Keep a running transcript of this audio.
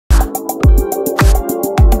There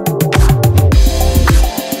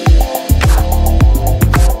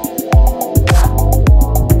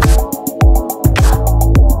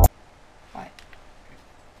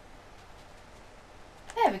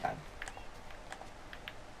we go.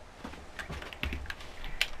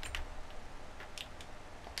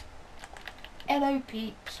 Hello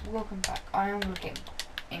peeps, welcome back. I am looking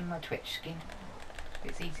in my Twitch skin.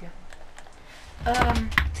 It's easier.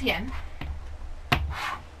 TN.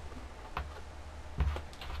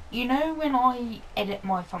 You know when I edit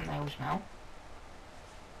my thumbnails now?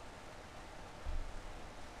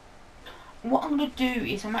 What I'm going to do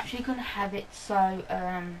is I'm actually going to have it so,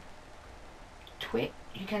 Twitch,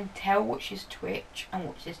 you can tell which is Twitch and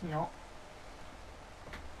which is not.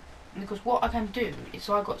 Because what I can do is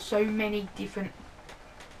I've got so many different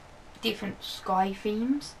sky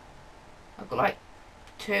themes. I've got like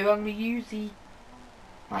two. I'm gonna use the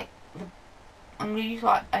night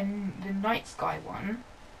sky one.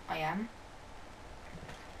 I am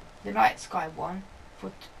the night sky one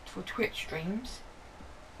for Twitch streams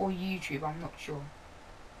or YouTube. I'm not sure.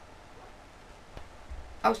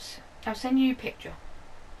 I'll send you a picture.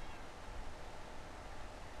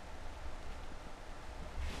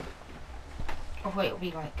 Of what it'll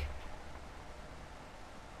be like.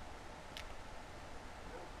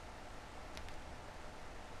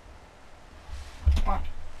 Right.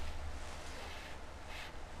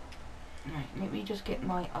 Right, let me just get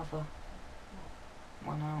my other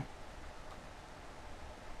one out.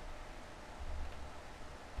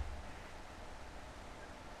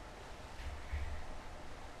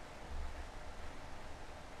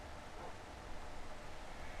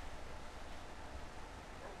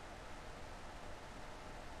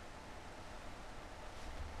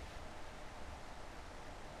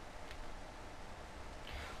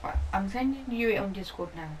 Right, I'm sending you it on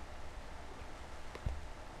Discord now.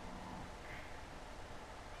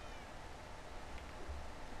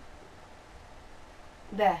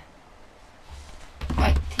 There.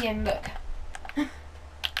 Right, TN, look.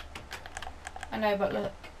 I know, but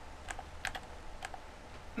look.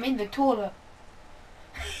 I'm in the toilet.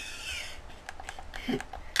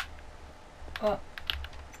 Oh.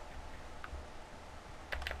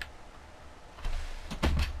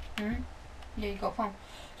 Yeah, you got fun.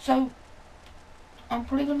 So, I'm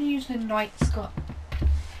probably going to use the night sky.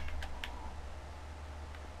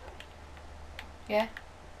 Yeah?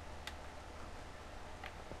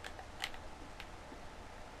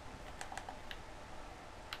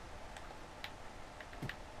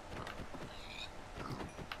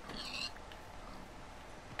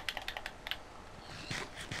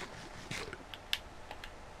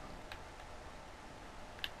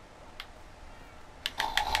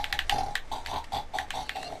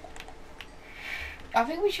 I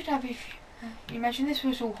think we should have, if you imagine this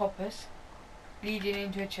was all hoppers leading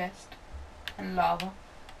into a chest and lava.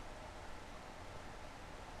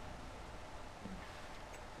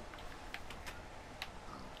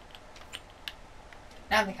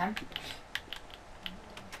 Now they can.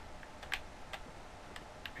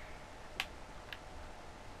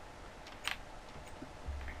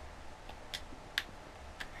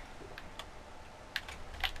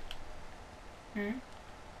 Ooh.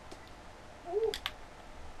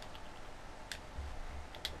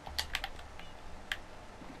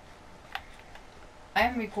 I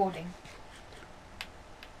am recording,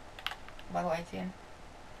 by the way, Tian.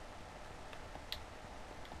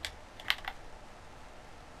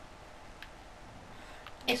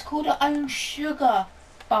 It's called our own sugar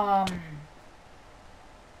farm.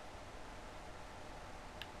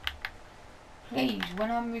 Please, when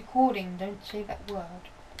I'm recording, don't say that word.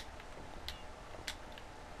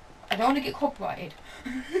 I don't want to get copyrighted.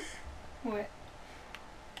 What?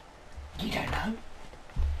 You don't know?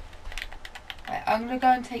 Right, I'm going to go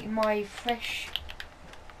and take my fresh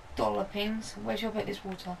dollopings. Where should I put this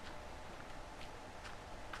water?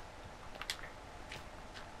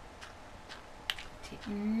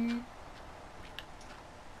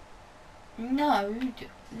 No,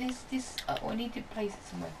 this. Oh, I need to place it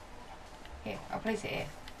somewhere. Here, I'll place it here.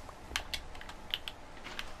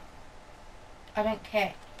 I don't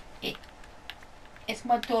care. It's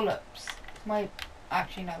my dollops.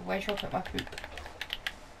 Actually no. Where should I put my poop?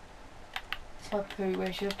 It's my poo.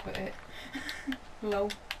 Where should I put it? Lol.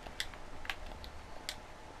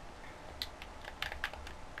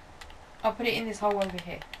 I'll put it in this hole over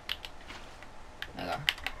here. There we go.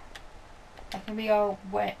 That can be our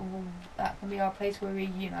that can be our place where we,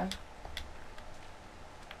 you know.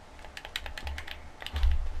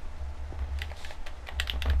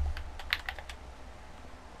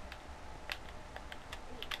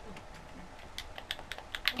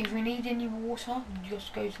 If we need any water,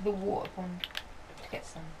 just go to the water pond to get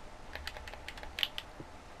some.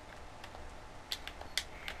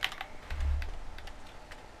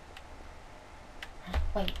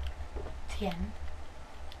 Wait, Tien.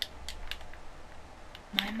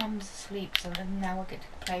 My mum's asleep, so then now I get to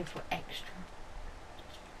play for extra.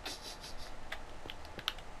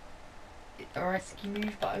 A risky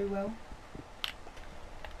move, but oh well.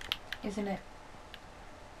 Isn't it?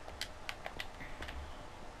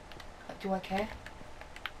 Do I care?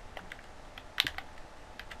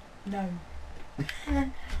 No.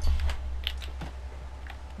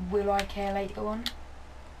 Will I care later on?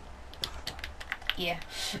 Yeah.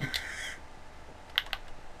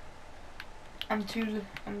 I'm too lazy.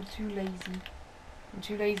 I'm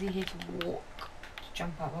too lazy here to walk, to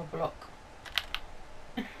jump out of a block.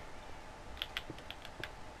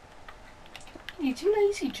 You're too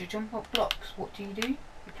lazy to jump up blocks. What do? You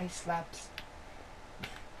play slabs.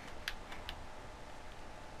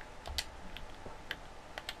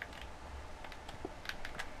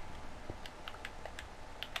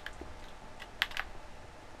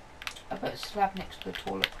 I put a slab next to the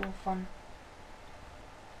toilet for fun.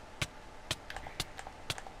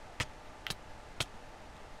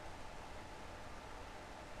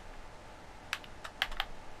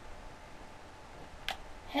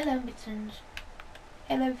 Hello, Mittens.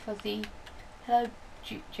 Hello, Fuzzy. Hello,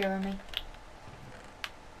 Jeremy.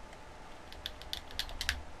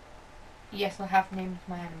 Yes, I have named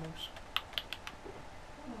my animals.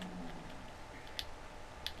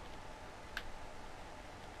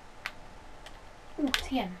 Ooh,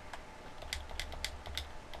 Tien.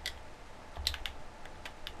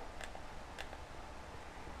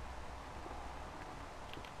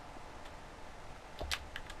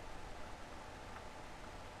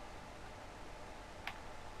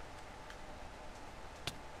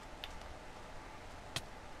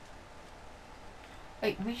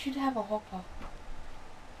 Wait, we should have a hopper.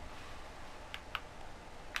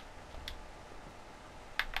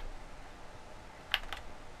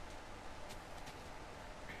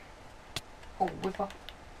 Oh, whipper.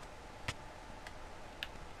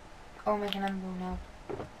 I'll make an anvil now.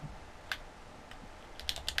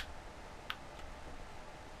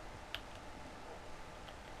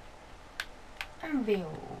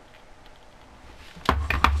 Anvil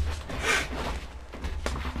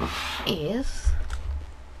is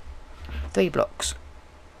 3 blocks.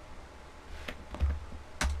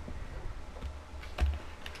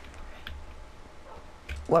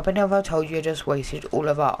 Well, but never told you I just wasted all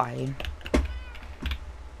of our iron.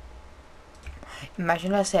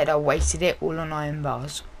 Imagine I said I wasted it all on iron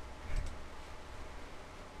bars.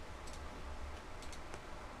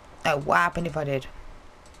 Oh, what happened if I did?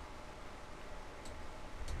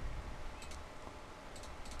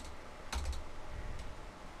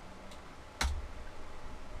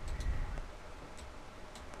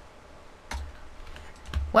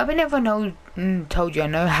 Well, I never told you I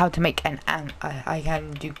know how to make an I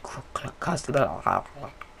can do custom.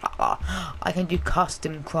 I can do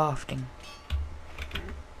custom crafting.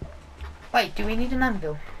 Wait, do we need an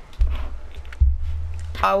anvil?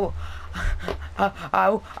 I'll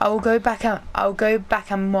go back and I'll go back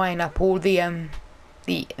and mine up all the iron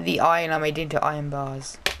I made into iron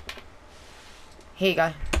bars. Here you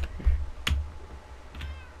go.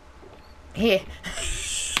 Here.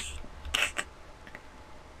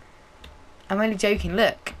 I'm only joking,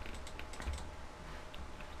 look.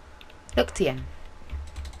 Look, Tien.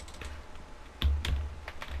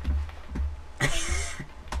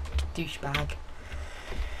 Douchebag.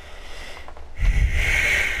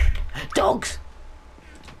 Dogs!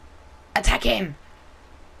 Attack him!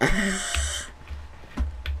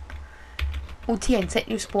 Oh, Tien, set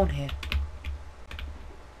your spawn here.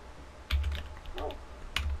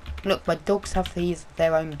 Look, my dogs have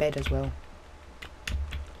their own bed as well.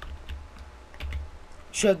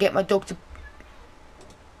 Should I get my dog to...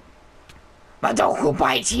 My dog will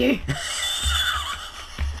bite you!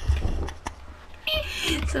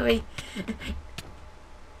 Sorry.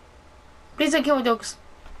 Please don't kill my dogs.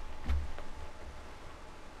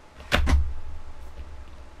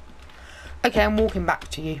 Okay, I'm walking back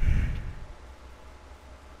to you.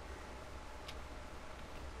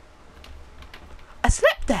 I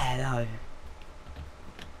slept there though.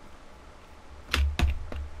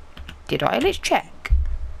 Did I? Let's check.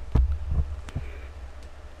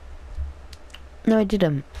 No, I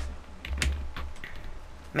didn't.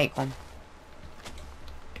 Make one.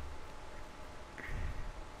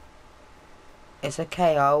 It's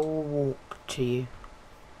okay, I'll walk to you.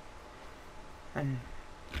 And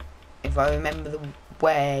if I remember the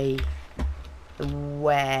way,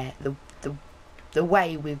 the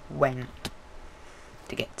way we went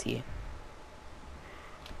to get to you.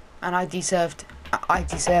 And I deserved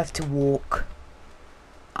to walk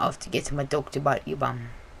after getting my dog to bite your bum.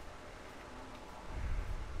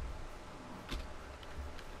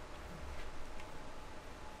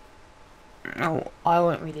 Oh, I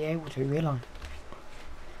weren't really able to, will I?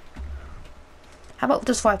 How about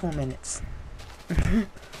just 5 more minutes?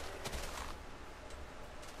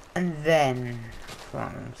 And then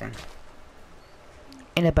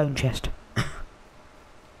in a bone chest.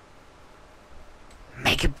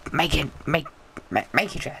 Make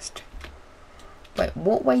a chest. Wait,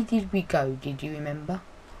 what way did we go? Did you remember?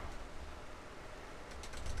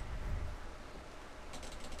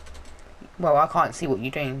 Well, I can't see what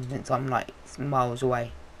you're doing since I'm like miles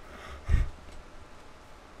away.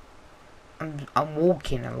 I'm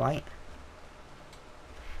walking, alright?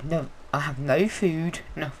 No, I have no food,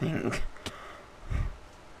 nothing.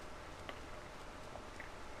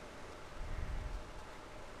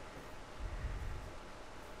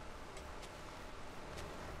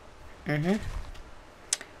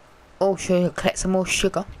 Oh, should I collect some more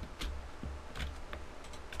sugar?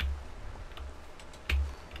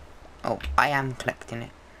 Oh, I am collecting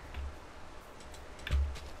it.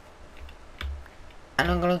 And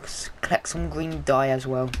I'm gonna collect some green dye as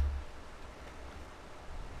well.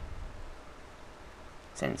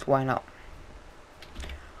 Since why not?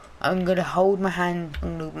 I'm gonna hold my hand,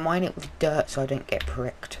 I'm gonna mine it with dirt so I don't get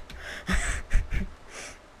pricked.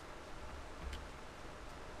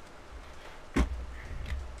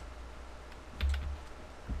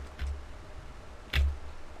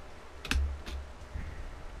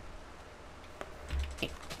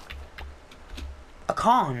 I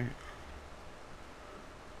can't.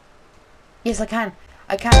 Yes, I can.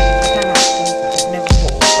 I can. I've never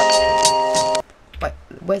thought. Wait,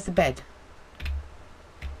 where's the bed?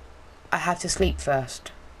 I have to sleep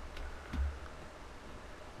first.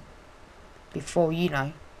 Before you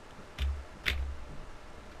know.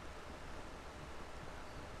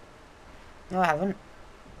 No, I haven't.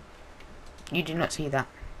 You did not see that.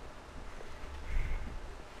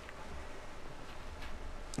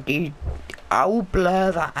 Dude, I will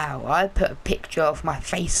blur that out. I put a picture of my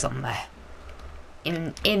face on there.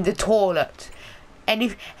 In the toilet. And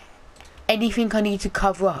if anything I need to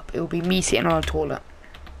cover up, it will be me sitting on a toilet.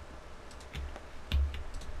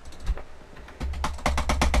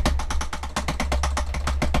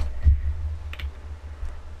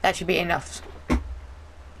 That should be enough.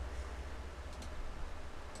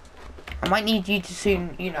 I might need you to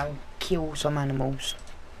soon, you know, kill some animals.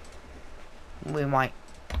 We might.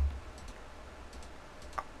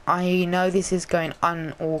 I know this is going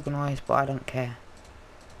unorganised, but I don't care.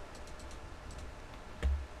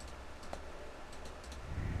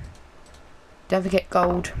 Don't forget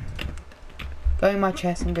gold. Go in my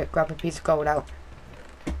chest and grab a piece of gold out.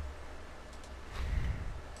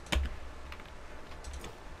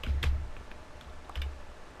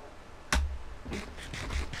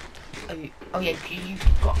 Oh yeah,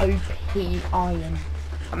 you've got OP iron.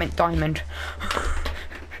 I meant diamond.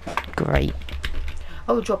 Great.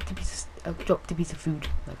 Oh, dropped a piece of food.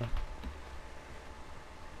 Okay.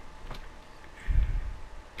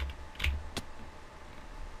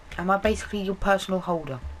 Am I basically your personal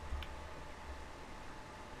holder?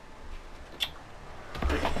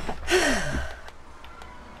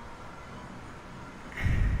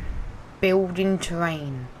 Building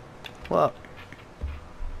terrain. What?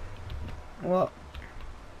 What?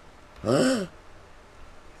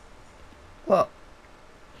 What?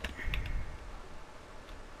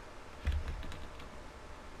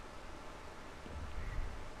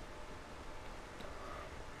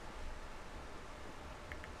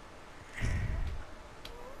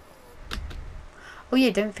 Oh yeah,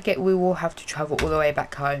 don't forget we will have to travel all the way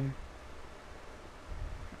back home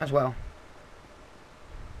as well.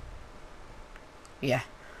 Yeah.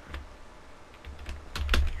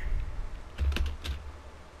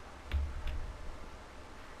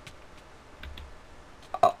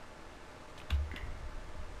 Oh.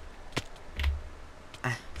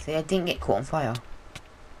 See, I didn't get caught on fire.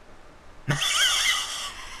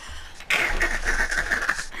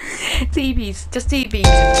 TVs, just TVs.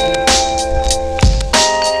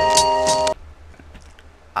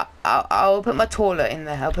 I'll put my toilet in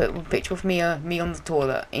there. I'll put a picture of me on the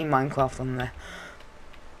toilet in Minecraft on there.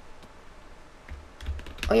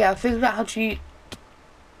 Oh yeah, I figured out how to.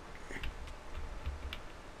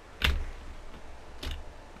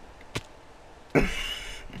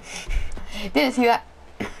 Didn't see that.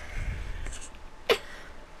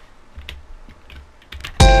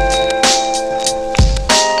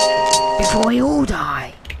 Before we all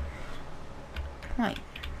die.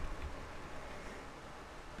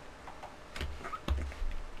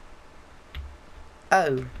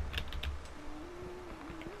 Oh.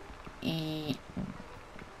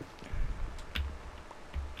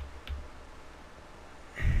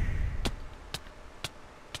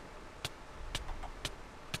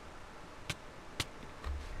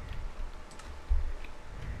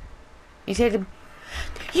 You said,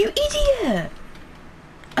 you idiot!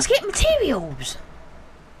 Let's get materials!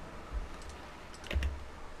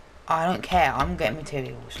 I don't care, I'm getting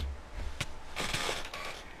materials.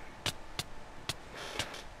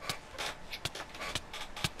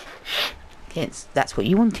 Yes, that's what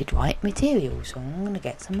you wanted, right? Materials. So I'm gonna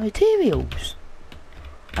get some materials.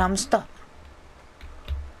 I'm stuck.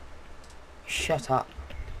 Shut up.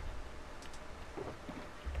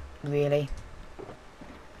 Really?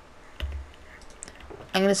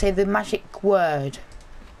 I'm gonna say the magic word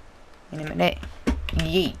in a minute.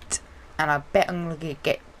 Yeet. And I bet I'm gonna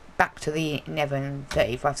get back to the Nether in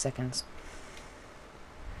 35 seconds.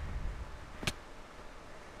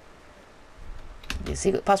 The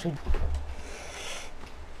secret password.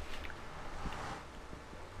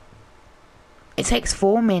 It takes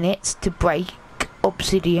 4 minutes to break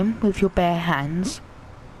obsidian with your bare hands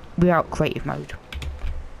without creative mode.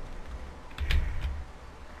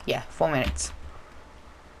 Yeah, 4 minutes.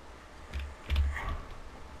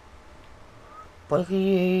 But you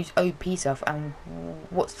use OP stuff, and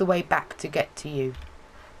what's the way back to get to you?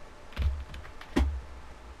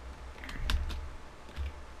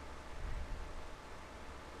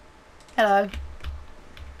 Hello.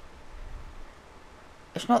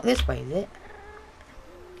 It's not this way, is it?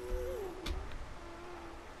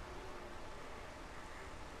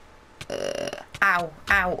 Ow,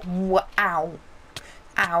 ow, ow.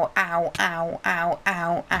 Ow, ow, ow, ow,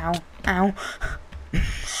 ow, ow, ow.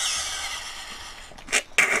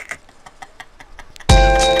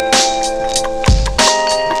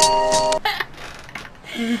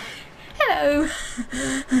 Hello.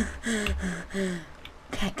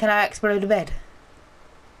 Can I explode a bed?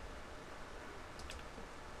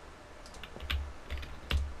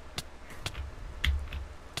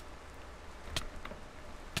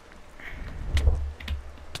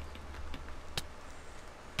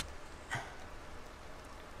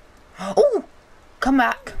 Oh! Come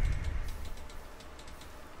back.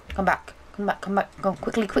 Come back. Come back. Come back. Go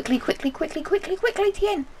quickly, quickly, quickly, quickly, quickly, quickly,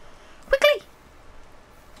 Tien. Quickly!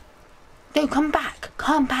 No, come back.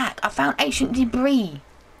 Come back. I found ancient debris.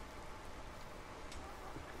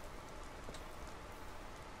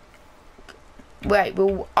 Wait,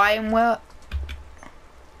 will iron work?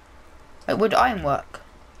 Wait, would iron work?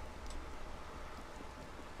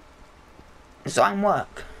 Does iron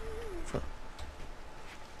work?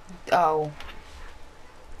 Oh.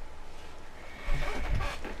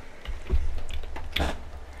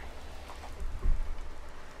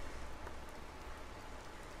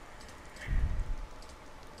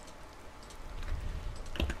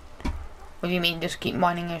 What do you mean, just keep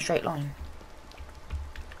mining in a straight line?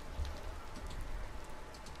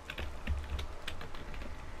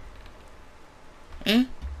 Hmm?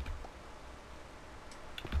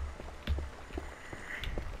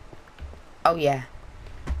 Oh yeah.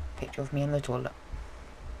 Picture of me in the toilet.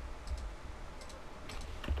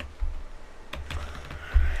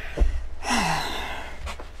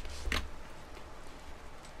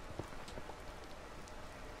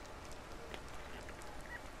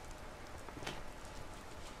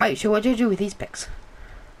 Wait, so what do you do with these pics?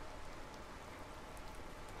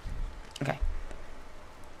 Okay.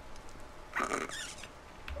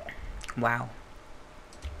 Wow.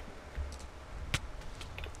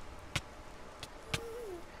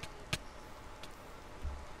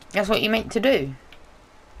 That's what you meant to do.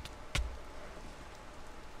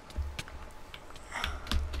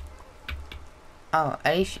 Oh,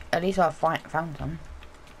 at least I found some.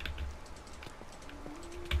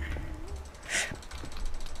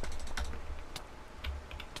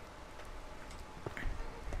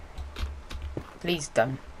 Please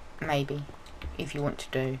don't. Maybe. If you want to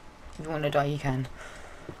do. If you want to die, you can.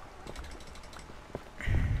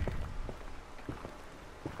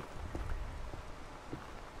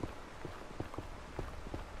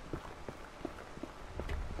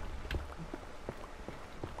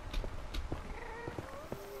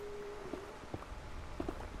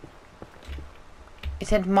 It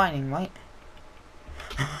said mining, right?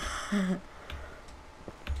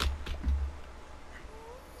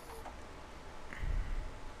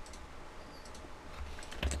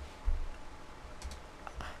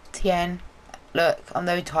 Tien, look, I'm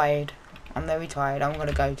very tired. I'm very tired. I'm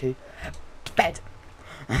gonna go to bed.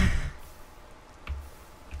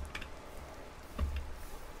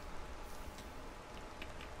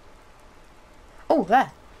 Oh,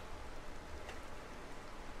 there.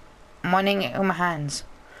 I'm mining it with my hands.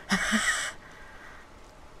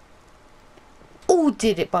 All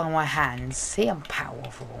did it by my hands. See, I'm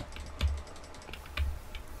powerful.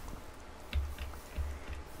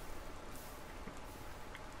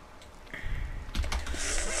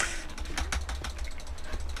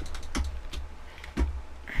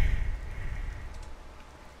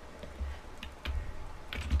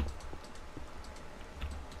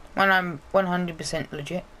 When I'm 100%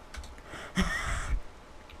 legit.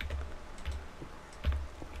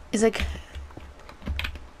 It's like...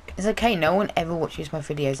 It's okay, no one ever watches my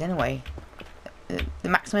videos anyway. The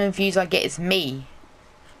maximum views I get is me.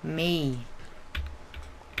 Me.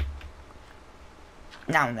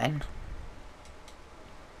 Now and then.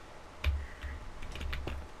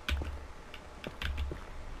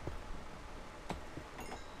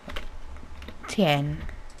 TN.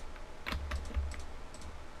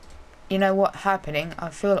 You know what's happening? I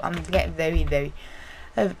feel I'm getting very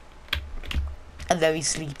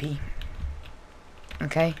sleepy.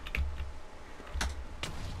 Okay?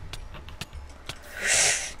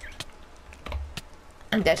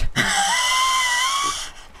 I'm dead.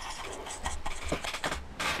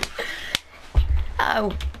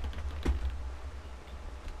 Oh.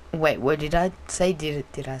 Wait, what did I say?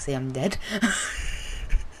 Did I say I'm dead?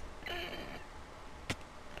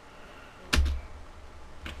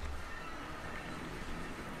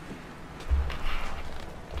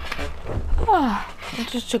 Oh, I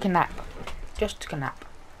just took a nap. Just took a nap.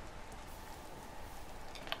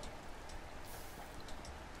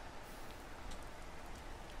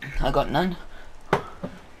 I got none.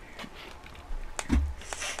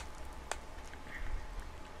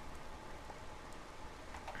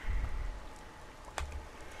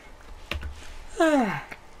 Ah.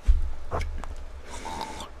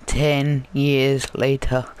 10 years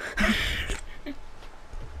later.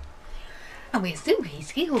 And we're still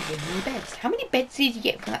basically all getting new beds. How many beds did you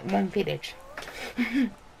get from that one village?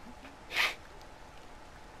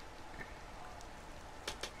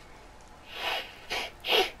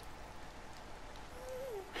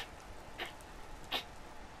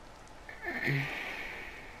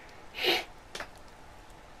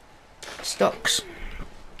 Stocks.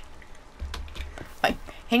 Like,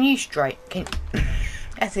 can you straight?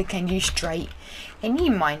 I said, can you straight? Can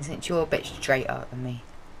you mind since you're a bit straighter than me?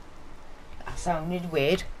 That sounded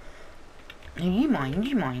weird. No, you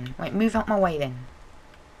mind. Wait, move out my way then.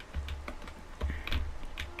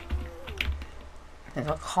 Because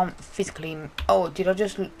I can't physically... Oh, did I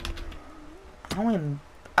just... I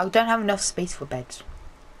don't have enough space for beds.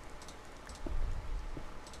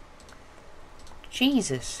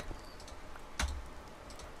 Jesus.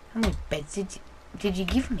 How many beds did you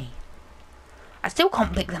give me? I still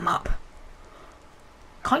can't pick them up.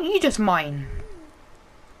 Can't you just mine?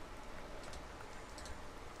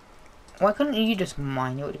 Why couldn't you just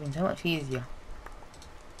mine? It would have been so much easier.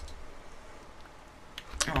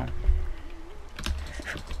 Oh.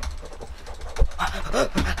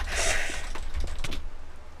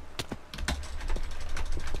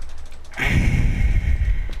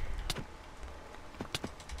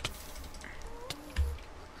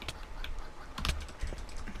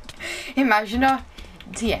 Imagine a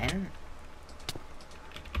TN.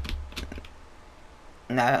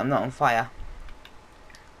 No, I'm not on fire.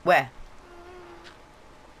 Where?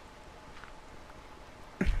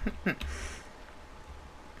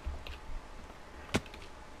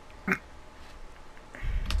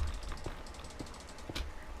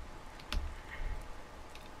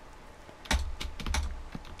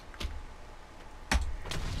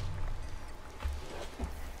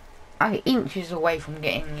 I'm inches away from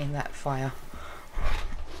getting in that fire.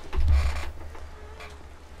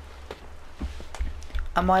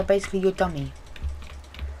 Am I basically your dummy?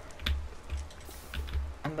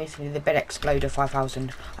 I'm basically the bed exploder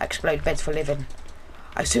 5000. I explode beds for living.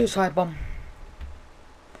 I suicide bomb.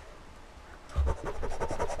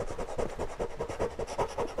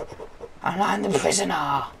 And I'm the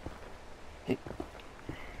prisoner.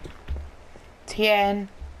 TN,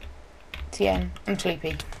 I'm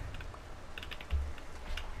sleepy.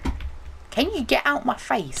 Can you get out my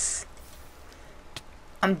face?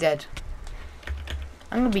 I'm dead.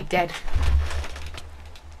 I'm gonna be dead.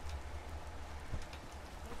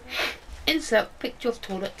 Insert picture of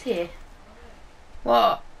toilet here.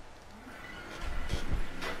 What?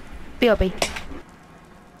 BRB.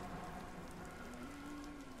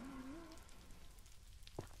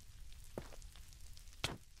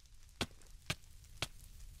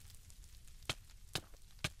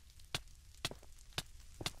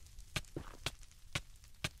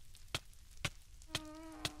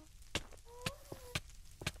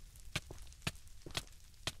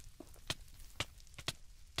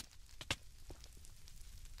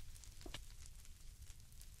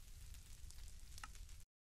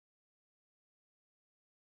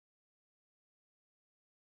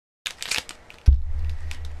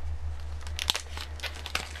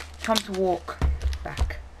 time to walk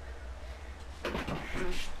back.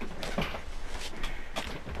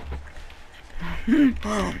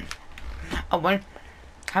 I wonder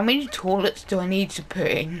how many toilets do I need to put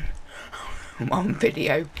in one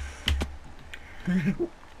video?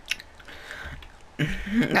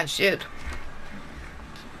 I should.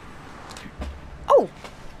 Oh.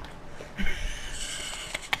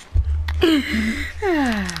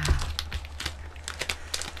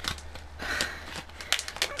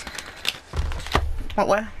 What,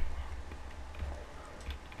 where?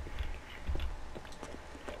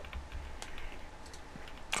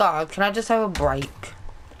 God, can I just have a break?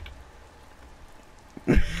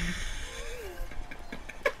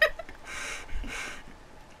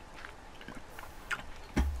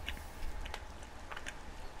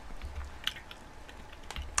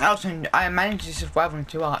 Also, I managed to survive on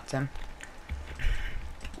 2 hearts then.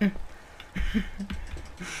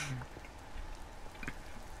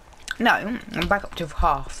 No, I'm back up to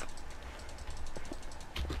half.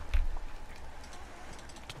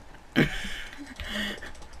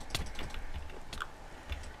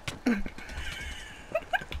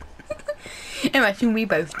 Imagine we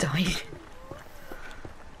both died.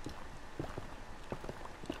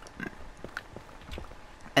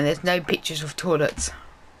 And there's no pictures of toilets.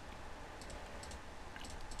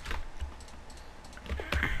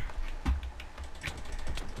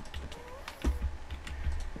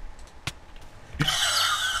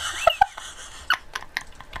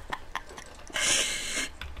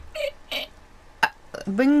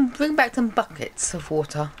 Bring back some buckets of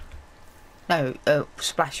water. No,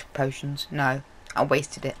 splash potions. No, I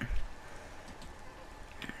wasted it.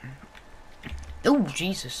 Oh,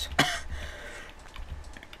 Jesus.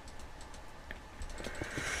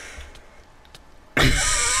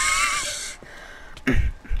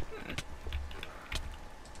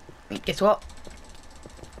 Guess what?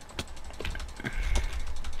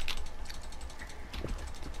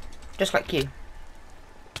 Just like you.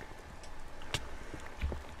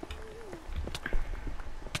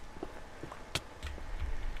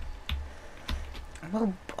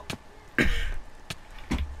 Well,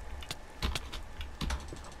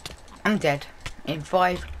 I'm dead. In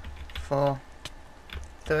 5, 4,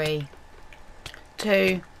 3,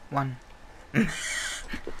 2, 1.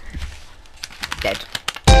 Dead.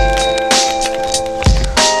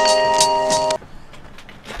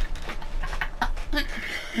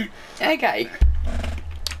 Okay.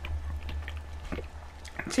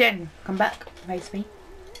 Tien, come back, face me.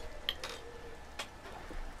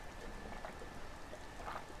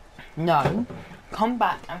 No, come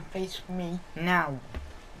back and face me now.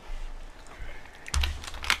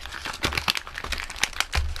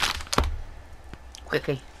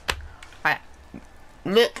 Quickly. Right.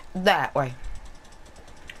 Look that way.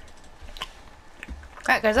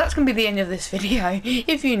 Right guys, that's going to be the end of this video.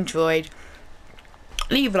 If you enjoyed,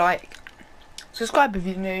 leave a like, subscribe if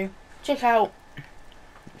you're new, check out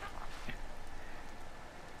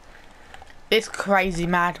this crazy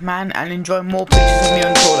madman and enjoy more pictures of me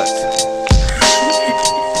on toilets.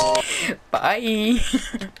 Bye.